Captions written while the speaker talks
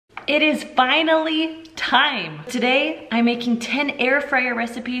It is finally time. Today, I'm making 10 air fryer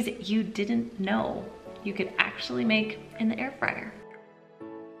recipes you didn't know you could actually make in the air fryer.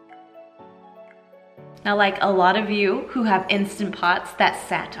 Now, like a lot of you who have Instant Pots that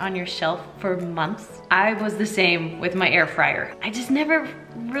sat on your shelf for months, I was the same with my air fryer. I just never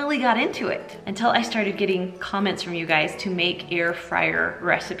really got into it until I started getting comments from you guys to make air fryer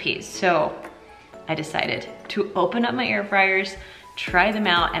recipes. So I decided to open up my air fryers, try them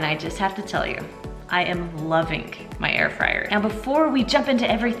out, and I just have to tell you, I am loving my air fryer. Now, before we jump into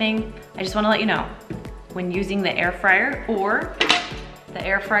everything, I just wanna let you know, when using the air fryer or the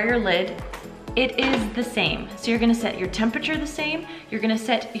air fryer lid, it is the same. So you're gonna set your temperature the same, you're gonna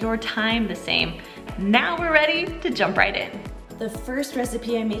set your time the same. Now we're ready to jump right in. The first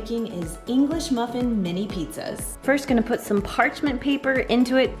recipe I'm making is English muffin mini pizzas. First, gonna put some parchment paper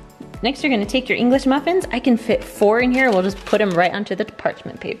into it. Next, you're gonna take your English muffins. I can fit 4 in here. We'll just put them right onto the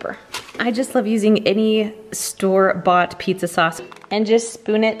parchment paper. I just love using any store-bought pizza sauce and just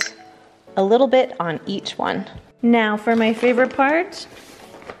spoon it a little bit on each one. Now for my favorite part,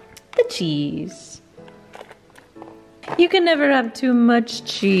 the cheese. You can never have too much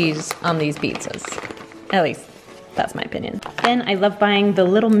cheese on these pizzas. At least, that's my opinion. Then I love buying the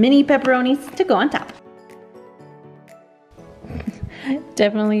little mini pepperonis to go on top.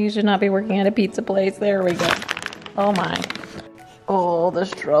 Definitely you should not be working at a pizza place. There we go. Oh my. Oh, the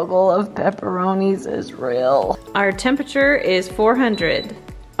struggle of pepperonis is real. Our temperature is 400.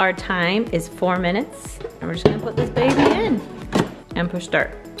 Our time is 4 minutes. And we're just gonna put this baby in and push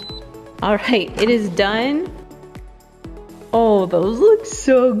start. All right, it is done. Oh, those look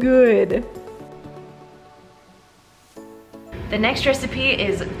so good. The next recipe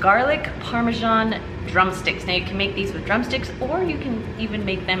is garlic parmesan drumsticks. Now you can make these with drumsticks or you can even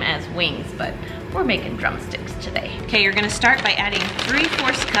make them as wings, but we're making drumsticks today. Okay, you're gonna start by adding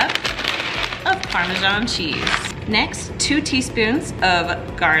 3/4 cup of Parmesan cheese. Next, 2 teaspoons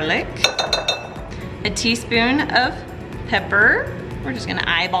of garlic, a teaspoon of pepper. We're just gonna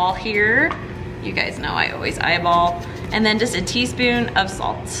eyeball here. You guys know I always eyeball. And then just a teaspoon of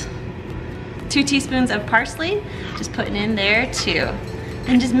salt. 2 teaspoons of parsley, just putting in there too.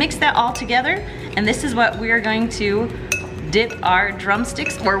 And just mix that all together. And this is what we are going to dip our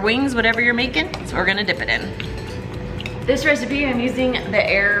drumsticks or wings, whatever you're making. So we're gonna dip it in. This recipe, I'm using the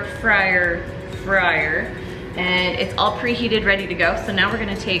air fryer and it's all preheated, ready to go. So now we're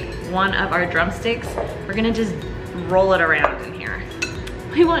gonna take one of our drumsticks. We're gonna just roll it around in here.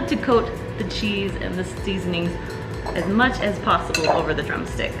 We want to coat the cheese and the seasonings as much as possible over the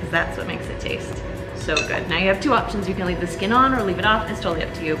drumstick because that's what makes it taste so good. Now you have 2 options. You can leave the skin on or leave it off. It's totally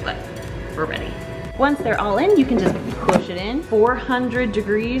up to you, but we're ready. Once they're all in, you can just push it in. 400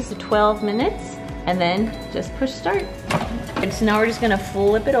 degrees, 12 minutes, and then just push start. And so now we're just gonna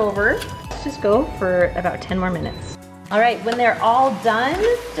flip it over. Let's just go for about 10 more minutes. All right, when they're all done,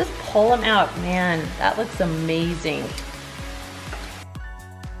 just pull them out. Man, that looks amazing.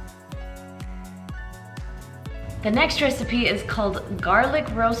 The next recipe is called garlic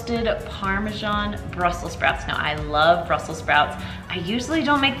roasted Parmesan Brussels sprouts. Now I love Brussels sprouts. I usually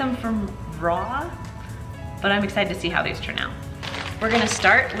don't make them from raw, but I'm excited to see how these turn out. We're gonna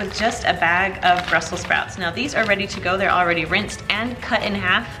start with just a bag of Brussels sprouts. Now these are ready to go. They're already rinsed and cut in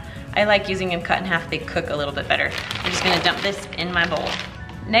half. I like using them cut in half. They cook a little bit better. I'm just gonna dump this in my bowl.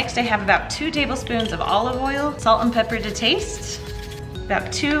 Next, I have about 2 tablespoons of olive oil, salt and pepper to taste,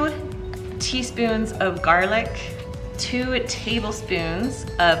 about 2 teaspoons of garlic, 2 tablespoons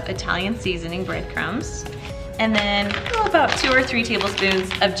of Italian seasoning breadcrumbs, and then about 2 or 3 tablespoons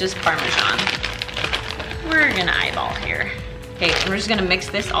of just Parmesan. We're gonna eyeball here. Okay, and we're just gonna mix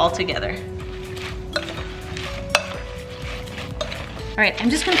this all together. All right, I'm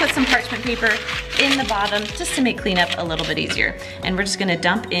just gonna put some parchment paper in the bottom just to make cleanup a little bit easier. And we're just gonna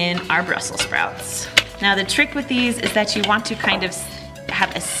dump in our Brussels sprouts. Now the trick with these is that you want to kind of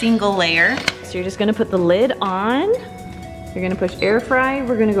have a single layer. So you're just gonna put the lid on. You're gonna push air fry.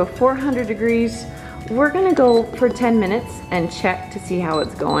 We're gonna go 400 degrees. We're gonna go for 10 minutes and check to see how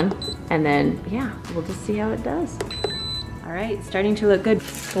it's going. And then, yeah, we'll just see how it does. All right, starting to look good.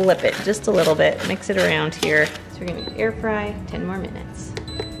 Flip it just a little bit, mix it around here. So we're gonna air fry 10 more minutes.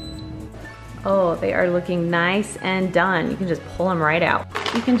 Oh, they are looking nice and done. You can just pull them right out.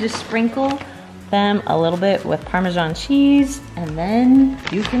 You can just sprinkle them a little bit with Parmesan cheese, and then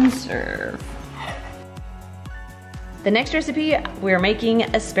you can serve. The next recipe, we're making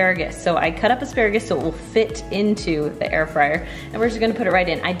asparagus. So I cut up asparagus so it will fit into the air fryer, and we're just gonna put it right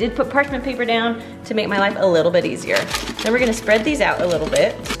in. I did put parchment paper down to make my life a little bit easier. Then we're gonna spread these out a little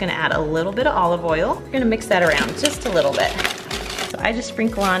bit. Just gonna add a little bit of olive oil. We're gonna mix that around just a little bit. So I just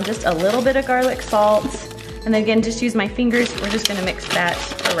sprinkle on just a little bit of garlic salt. And then again, just use my fingers. We're just gonna mix that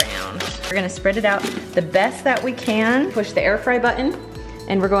around. We're gonna spread it out the best that we can. Push the air fry button,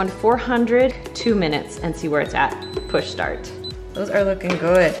 and we're going to 400, 2 minutes, and see where it's at. Push start. Those are looking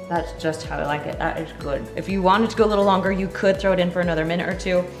good. That's just how I like it. That is good. If you wanted to go a little longer, you could throw it in for another minute or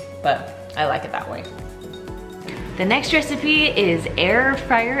two, but I like it that way. The next recipe is air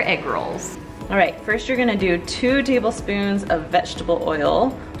fryer egg rolls. All right, first you're gonna do 2 tablespoons of vegetable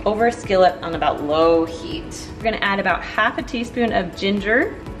oil over a skillet on about low heat. We're gonna add about half a teaspoon of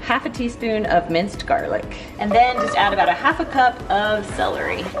ginger, half a teaspoon of minced garlic, and then just add about a half a cup of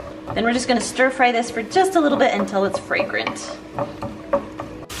celery. Then we're just gonna stir fry this for just a little bit until it's fragrant.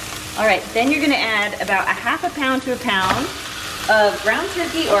 All right, then you're gonna add about a half a pound to a pound of ground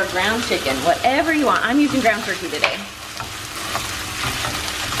turkey or ground chicken, whatever you want. I'm using ground turkey today.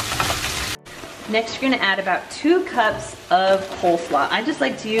 Next, you're gonna add about 2 cups of coleslaw. I just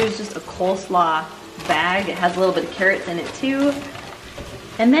like to use just a coleslaw bag. It has a little bit of carrots in it too.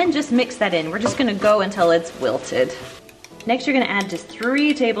 And then just mix that in. We're just gonna go until it's wilted. Next, you're gonna add just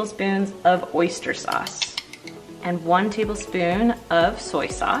 3 tablespoons of oyster sauce and 1 tablespoon of soy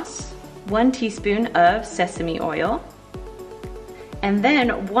sauce, 1 teaspoon of sesame oil, and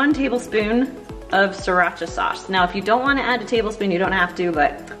then 1 tablespoon of sriracha sauce. Now, if you don't wanna add a tablespoon, you don't have to,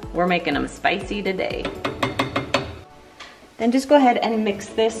 but we're making them spicy today. Then just go ahead and mix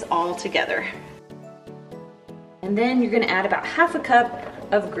this all together. And then you're gonna add about half a cup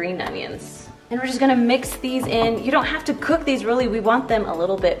of green onions. And we're just gonna mix these in. You don't have to cook these really. We want them a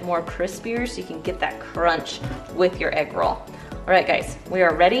little bit more crispier so you can get that crunch with your egg roll. All right, guys, we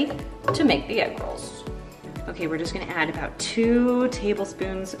are ready to make the egg rolls. Okay, we're just gonna add about 2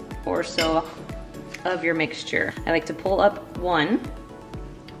 tablespoons or so of your mixture. I like to pull up 1,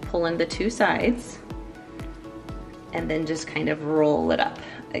 pull in the 2 sides, and then just kind of roll it up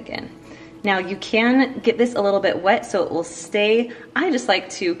again. Now you can get this a little bit wet so it will stay. I just like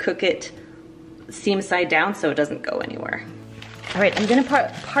to cook it seam side down so it doesn't go anywhere. All right, I'm gonna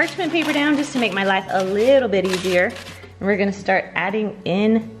put parchment paper down just to make my life a little bit easier. And we're gonna start adding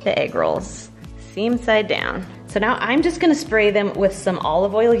in the egg rolls, seam side down. So now I'm just gonna spray them with some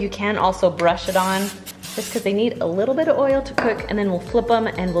olive oil. You can also brush it on, just because they need a little bit of oil to cook, and then we'll flip them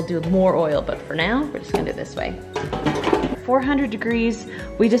and we'll do more oil. But for now, we're just gonna do it this way. 400 degrees,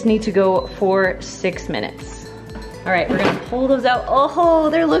 we just need to go for 6 minutes. All right, we're gonna pull those out. Oh,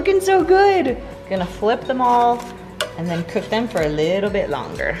 they're looking so good. Gonna flip them all and then cook them for a little bit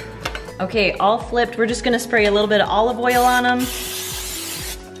longer. Okay, all flipped. We're just gonna spray a little bit of olive oil on them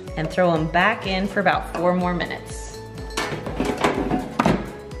and throw them back in for about 4 more minutes.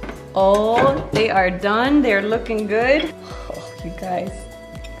 Oh, they are done. They're looking good. Oh, you guys,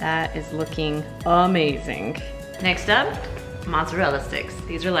 that is looking amazing. Next up, mozzarella sticks.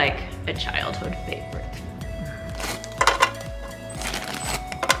 These are like a childhood favorite.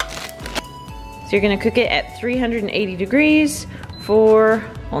 So you're gonna cook it at 380 degrees for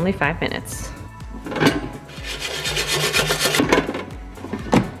only 5 minutes.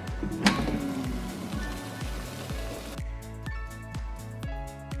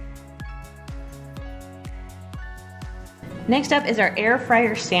 Next up is our air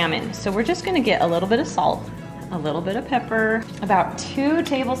fryer salmon. So we're just gonna get a little bit of salt, a little bit of pepper, about 2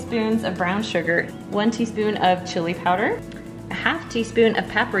 tablespoons of brown sugar, 1 teaspoon of chili powder, a half teaspoon of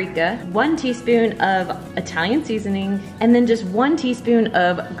paprika, 1 teaspoon of Italian seasoning, and then just 1 teaspoon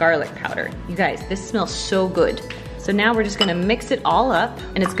of garlic powder. You guys, this smells so good. So now we're just gonna mix it all up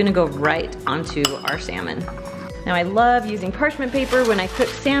and it's gonna go right onto our salmon. Now I love using parchment paper when I cook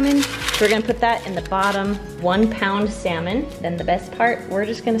salmon. So we're gonna put that in the bottom 1 pound salmon. Then the best part, we're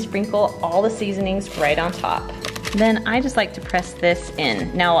just gonna sprinkle all the seasonings right on top. Then I just like to press this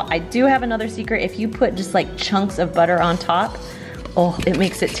in. Now I do have another secret. If you put just like chunks of butter on top, oh, it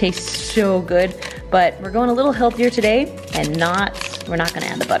makes it taste so good. But we're going a little healthier today and we're not gonna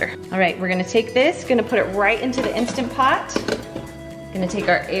add the butter. All right, we're gonna take this, gonna put it right into the Instant Pot. Gonna take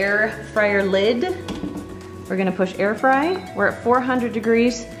our air fryer lid. We're gonna push air fry. We're at 400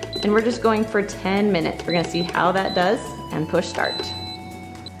 degrees and we're just going for 10 minutes. We're gonna see how that does and push start.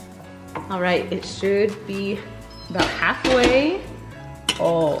 All right, it should be about halfway.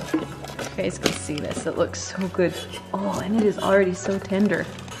 Oh, you guys can see this. It looks so good. Oh, and it is already so tender.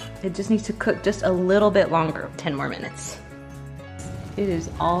 It just needs to cook just a little bit longer, 10 more minutes. It is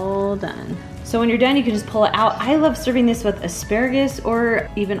all done. So when you're done, you can just pull it out. I love serving this with asparagus or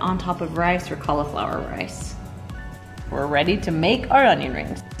even on top of rice or cauliflower rice. We're ready to make our onion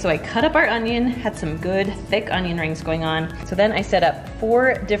rings. So I cut up our onion, had some good thick onion rings going on. So then I set up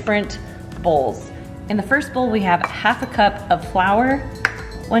 4 different bowls. In the first bowl, we have 1/2 cup of flour,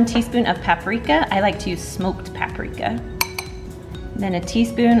 1 teaspoon of paprika. I like to use smoked paprika. Then a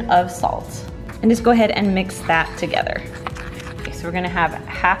teaspoon of salt. And just go ahead and mix that together. Okay, so we're gonna have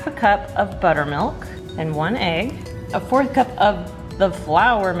 1/2 cup of buttermilk and 1 egg, 1/4 cup of the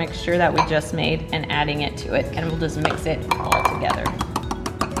flour mixture that we just made and adding it to it. And we'll just mix it all together.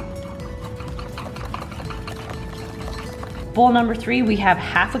 Bowl number 3, we have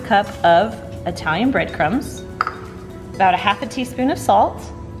 1/2 cup of Italian breadcrumbs, about 1/2 teaspoon of salt,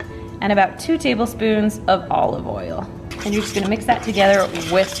 and about 2 tablespoons of olive oil. And you're just gonna mix that together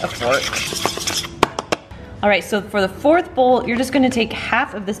with a fork. All right, so for the 4th bowl, you're just gonna take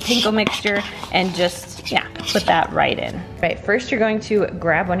 1/2 of this panko mixture and just, put that right in. All right, first you're going to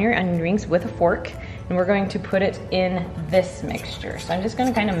grab one of your onion rings with a fork, and we're going to put it in this mixture. So I'm just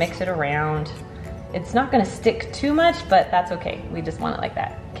gonna kind of mix it around. It's not gonna stick too much, but that's okay. We just want it like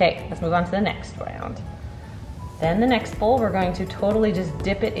that. Okay, let's move on to the next round. Then the next bowl, we're going to totally just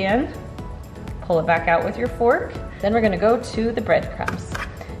dip it in, pull it back out with your fork. Then we're gonna go to the breadcrumbs.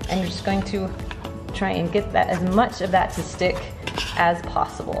 And you're just going to try and get that, as much of that to stick as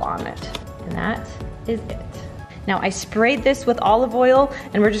possible on it. And that is it. Now I sprayed this with olive oil,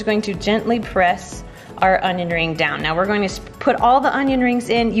 and we're just going to gently press our onion ring down. Now we're going to put all the onion rings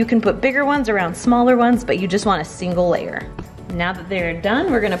in. You can put bigger ones around smaller ones, but you just want a single layer. Now that they're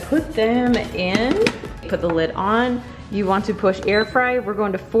done, we're gonna put them in, put the lid on. You want to push air fry. We're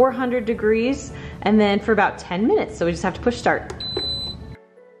going to 400 degrees, and then for about 10 minutes. So we just have to push start.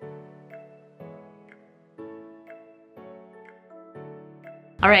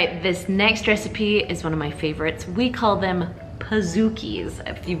 All right, this next recipe is one of my favorites. We call them pazookies.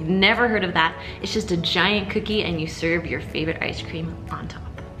 If you've never heard of that, it's just a giant cookie and you serve your favorite ice cream on top.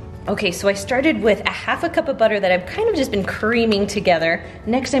 Okay, so I started with 1/2 cup of butter that I've kind of just been creaming together.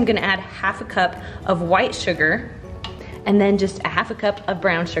 Next, I'm gonna add 1/2 cup of white sugar, and then just 1/2 cup of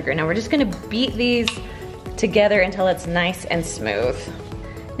brown sugar. Now we're just gonna beat these together until it's nice and smooth.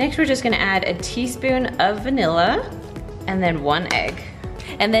 Next, we're just gonna add a teaspoon of vanilla, and then 1 egg.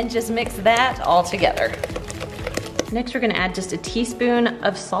 And then just mix that all together. Next, we're gonna add just a teaspoon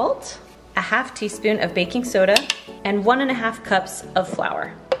of salt, 1/2 teaspoon of baking soda, and 1.5 cups of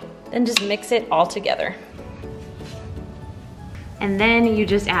flour. Then just mix it all together. And then you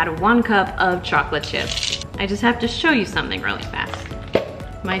just add 1 cup of chocolate chips. I just have to show you something really fast.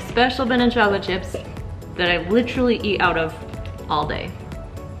 My special bin of chocolate chips that I literally eat out of all day.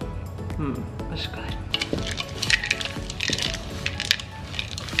 That's good.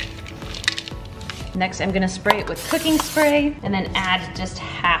 Next, I'm gonna spray it with cooking spray and then add just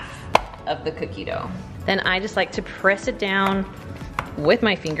 1/2 of the cookie dough. Then I just like to press it down with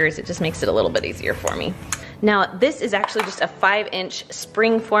my fingers. It just makes it a little bit easier for me. Now, this is actually just a 5-inch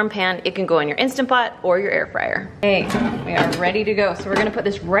spring form pan. It can go in your Instant Pot or your air fryer. Okay, we are ready to go. So we're gonna put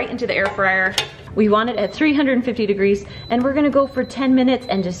this right into the air fryer. We want it at 350 degrees, and we're gonna go for 10 minutes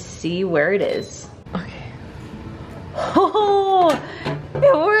and just see where it is. Okay. Oh,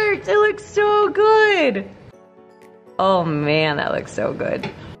 it worked, it looks so good. Oh man, that looks so good.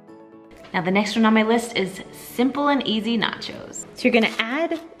 Now the next one on my list is simple and easy nachos. So you're gonna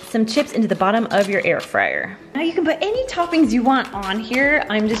add some chips into the bottom of your air fryer. Now you can put any toppings you want on here.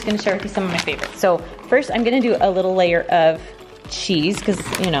 I'm just gonna share with you some of my favorites. So first I'm gonna do a little layer of cheese, because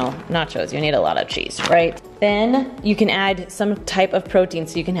you know, nachos, you need a lot of cheese, right? Then you can add some type of protein.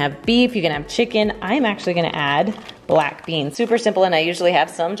 So you can have beef, you can have chicken. I'm actually gonna add black beans. Super simple, and I usually have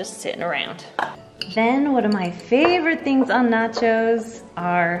some just sitting around. Then one of my favorite things on nachos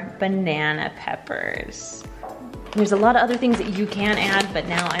are banana peppers. There's a lot of other things that you can add, but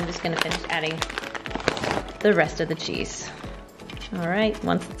now I'm just gonna finish adding the rest of the cheese. All right,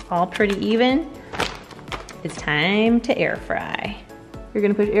 once it's all pretty even, it's time to air fry. You're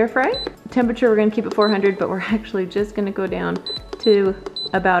gonna push air fry. Temperature, we're gonna keep it 400, but we're actually just gonna go down to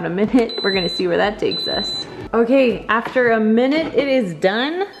about a minute. We're gonna see where that takes us. Okay, after a minute, it is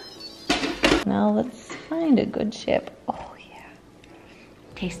done. Now let's find a good chip. Oh yeah.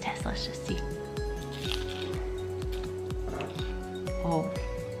 Taste test, let's just see. Oh,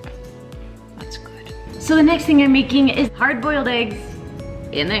 that's good. So the next thing I'm making is hard-boiled eggs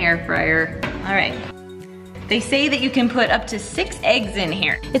in the air fryer. All right. They say that you can put up to 6 eggs in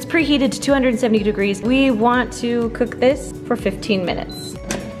here. It's preheated to 270 degrees. We want to cook this for 15 minutes.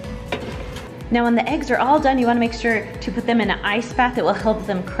 Now when the eggs are all done, you wanna make sure to put them in an ice bath. It will help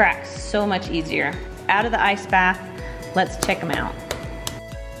them crack so much easier. Out of the ice bath, let's check them out.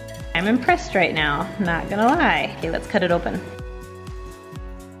 I'm impressed right now, not gonna lie. Okay, let's cut it open.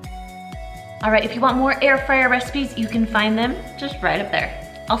 All right, if you want more air fryer recipes, you can find them just right up there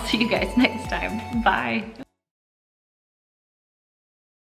I'll see you guys next time. Bye.